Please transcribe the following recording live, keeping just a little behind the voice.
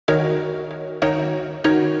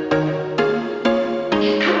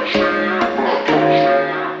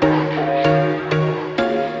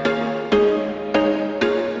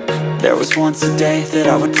once a day that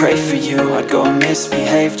I would pray for you. I'd go and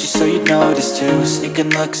misbehave just so you'd notice too. Sneaking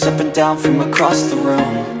looks up and down from across the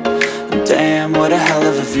room. And damn, what a hell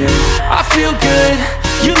of a view. I feel good,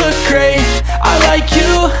 you look great, I like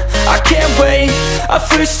you, I can't wait. A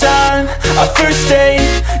first time, a first date,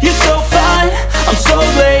 you're so fine, I'm so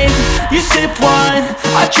late. You sip wine,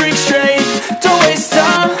 I drink straight. Don't waste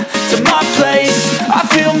time to my place. I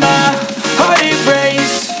feel my heart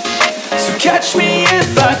erase. So catch me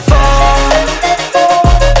if I fall.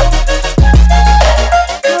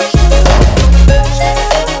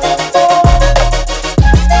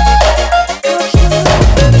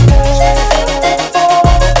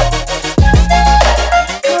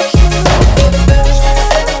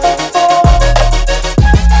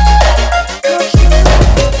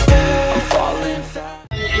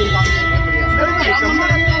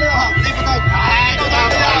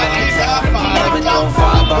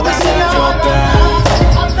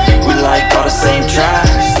 Same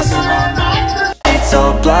tracks, listen all night. It's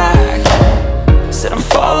all black. Said I'm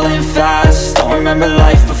falling fast. Don't remember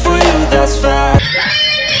life before you, that's fact.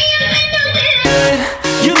 Good,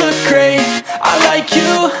 you look great, I like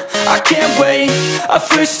you, I can't wait. A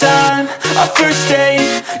first time, a first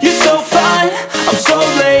date, you're so fine, I'm so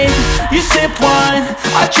late. You sip wine,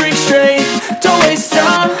 I drink straight. Don't waste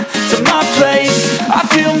time to my place. I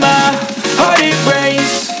feel my heart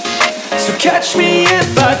erase. So catch me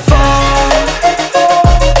if I fall.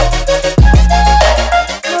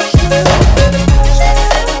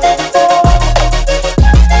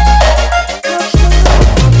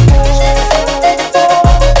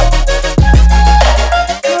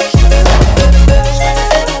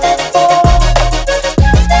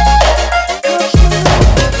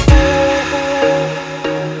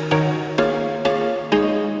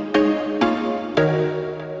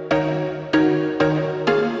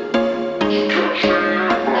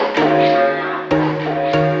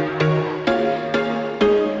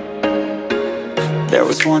 There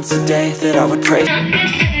was once a day that I would pray.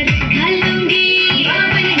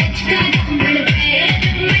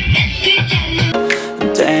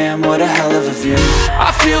 Damn, what a hell of a view.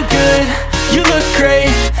 I feel good, you look great,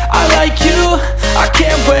 I like you, I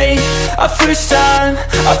can't wait. A first time,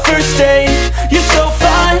 a first date, you're so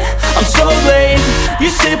fine, I'm so late. You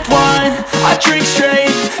sip wine, I drink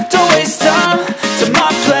straight. Don't waste time to my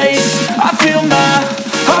place. I feel my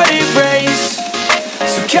heart erase.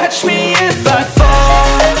 So catch me if I fall.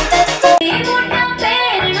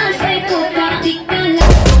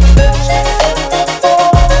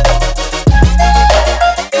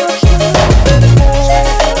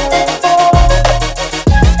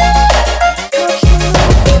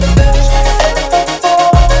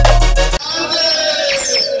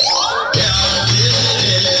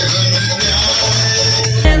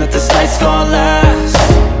 Gonna last.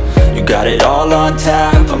 You got it all on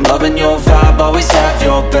tap. I'm loving your vibe, always have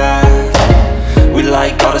your back. We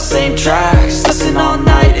like all the same tracks. Listen all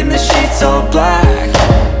night in the sheets all black.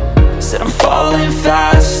 Said I'm falling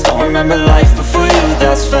fast. Don't remember life before you,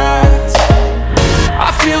 that's fact.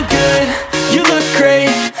 I feel good, you look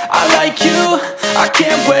great, I like you, I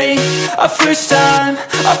can't wait. A first time,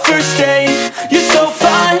 a first date, you're so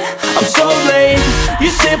fine, I'm so late. You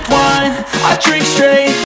sip wine, I drink straight.